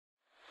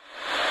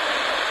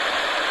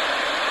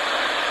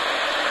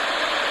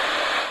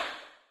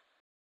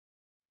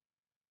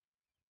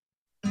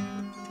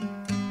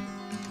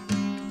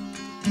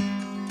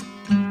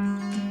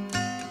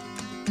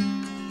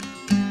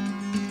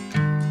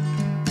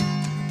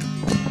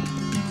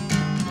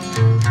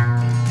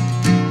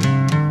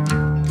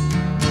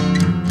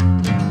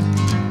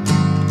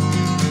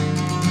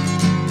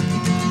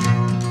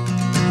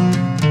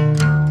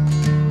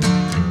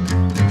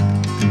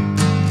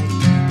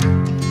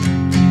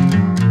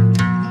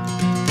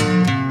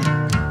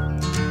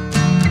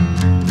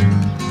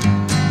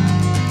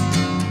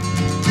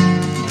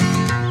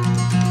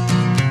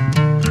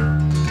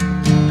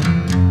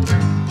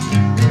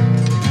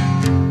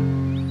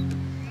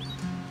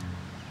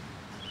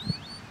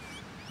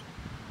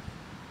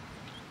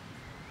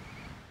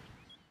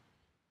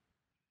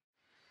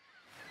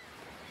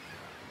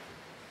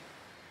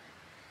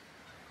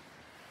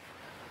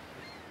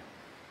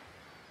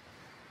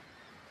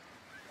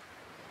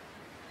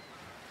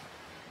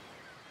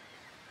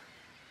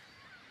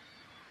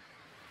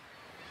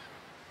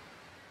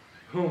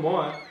Who am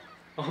I?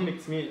 I'm Mick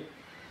Smith.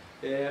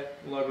 Yeah,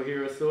 local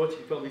hero of sorts,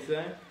 you'd probably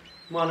say.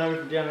 Might know me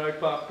from down at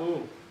Oak Park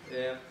Pool.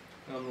 Yeah,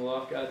 I'm the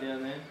lifeguard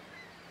down there.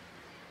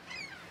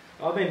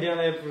 I've been down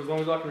there for as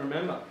long as I can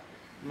remember.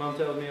 Mum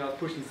tells me I was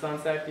pushing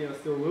sun safety and I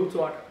still will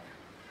tyke.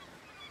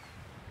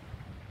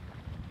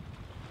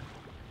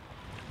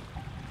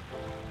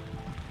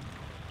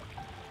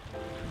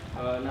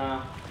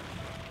 Nah,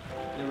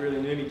 never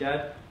really knew me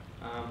dad.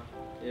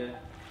 Yeah.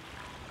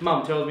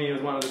 Mum tells me he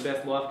was one of the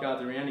best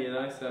lifeguards around here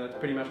though, so it's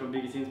pretty much my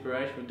biggest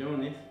inspiration for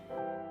doing this.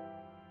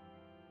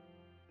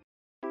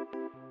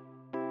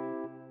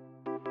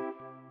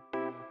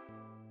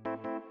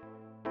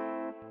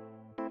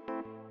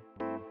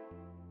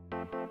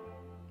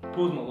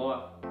 Pool's my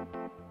life.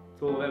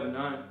 It's all I've ever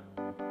known.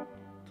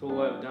 It's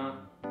all I've ever done.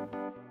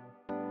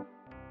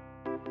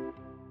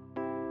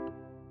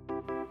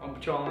 I'm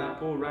patrolling that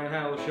pool, rain,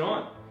 hail or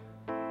shine.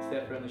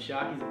 Except for when the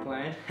Sharkies are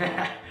playing.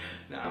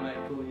 Nah mate,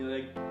 pulling your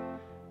leg.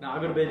 Nah,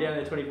 I've got to be down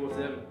there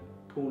 24/7.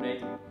 Pool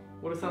needs me.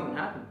 What if something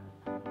happened?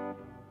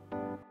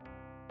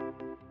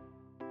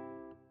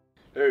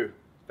 Who?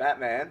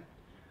 Batman?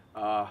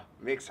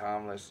 Mick's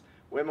harmless.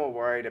 We're more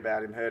worried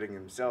about him hurting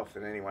himself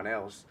than anyone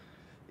else.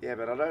 Yeah,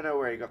 but I don't know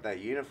where he got that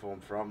uniform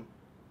from.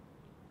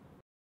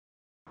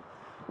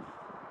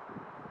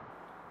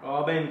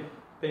 Oh, I've been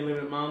living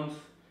at Mum's.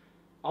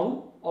 I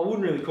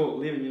wouldn't really call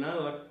it living, you know.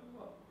 Like,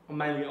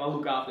 I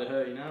look after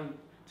her, you know.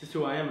 Just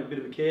who I am, a bit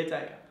of a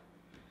caretaker.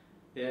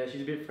 Yeah,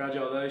 she's a bit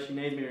fragile though. She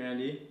needs me around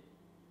here.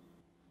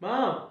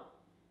 Mum,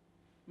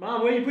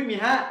 where you put my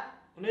hat?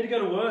 I need to go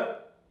to work.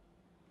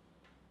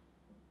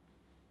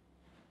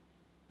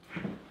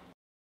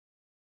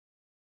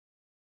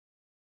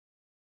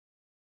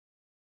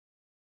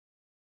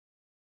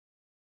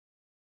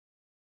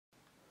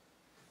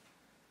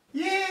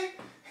 Yeah,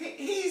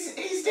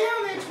 he's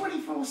down there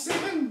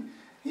 24/7.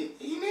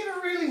 He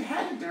never really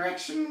had a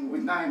direction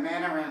with no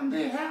man around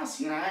their house,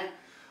 you know.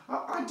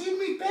 I did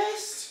my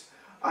best.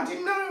 I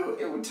didn't know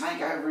it would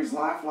take over his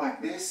life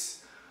like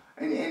this.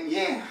 And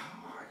yeah,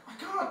 I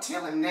can't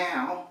tell him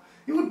now.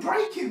 It would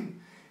break him.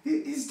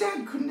 His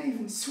dad couldn't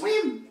even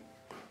swim.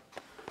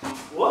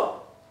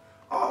 What?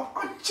 Oh,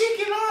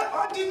 chicken,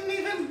 I didn't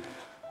even,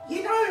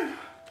 you know.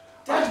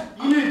 Dad,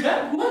 you knew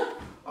Dad? What?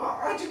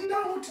 I didn't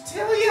know what to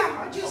tell you.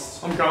 I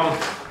just... I'm going.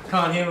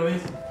 Can't handle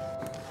this.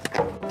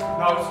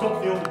 No,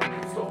 stop filming.